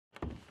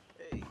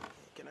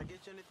I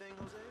get you anything,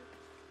 Jose?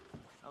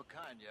 How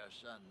kind you are,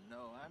 son.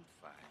 No, I'm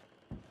fine.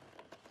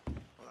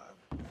 Well,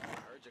 I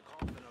heard you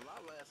coughing a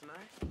lot last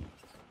night.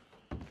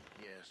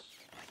 Yes.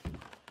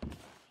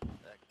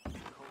 That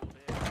cold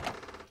air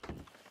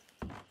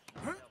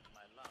helped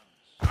my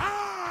lungs.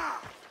 Ah!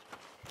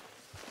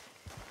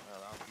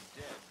 Well, I'll be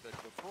dead, but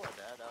before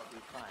that, I'll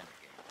be fine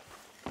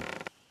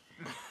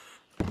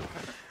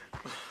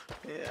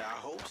again. Yeah, I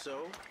hope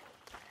so.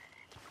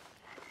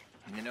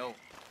 You know,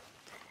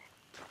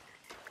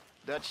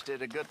 Dutch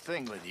did a good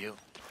thing with you.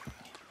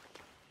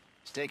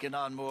 He's taken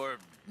on more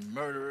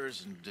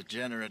murderers and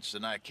degenerates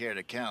than I care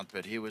to count,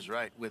 but he was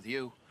right with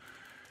you.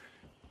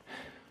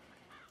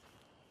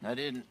 I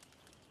didn't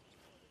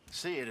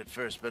see it at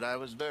first, but I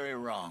was very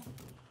wrong.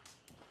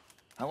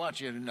 I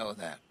want you to know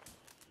that.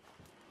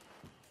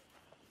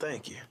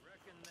 Thank you.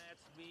 Reckon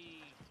that's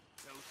me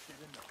close to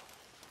the north.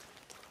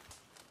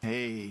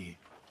 Hey.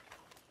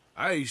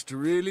 I used to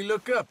really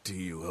look up to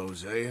you,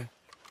 Hosea.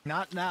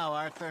 Not now,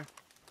 Arthur.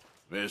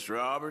 Miss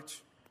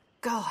Roberts?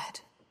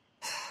 God.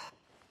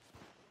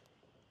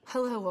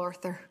 Hello,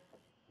 Arthur.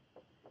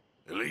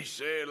 At least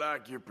say it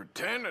like you're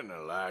pretending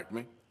to like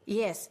me.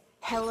 Yes,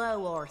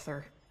 hello,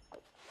 Arthur.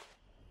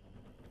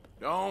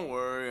 Don't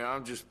worry,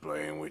 I'm just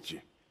playing with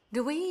you.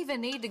 Do we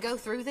even need to go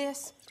through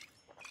this?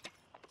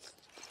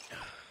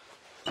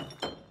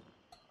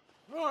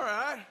 All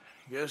right,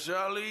 guess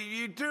I'll leave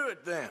you to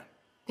it then.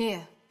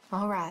 Yeah,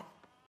 all right.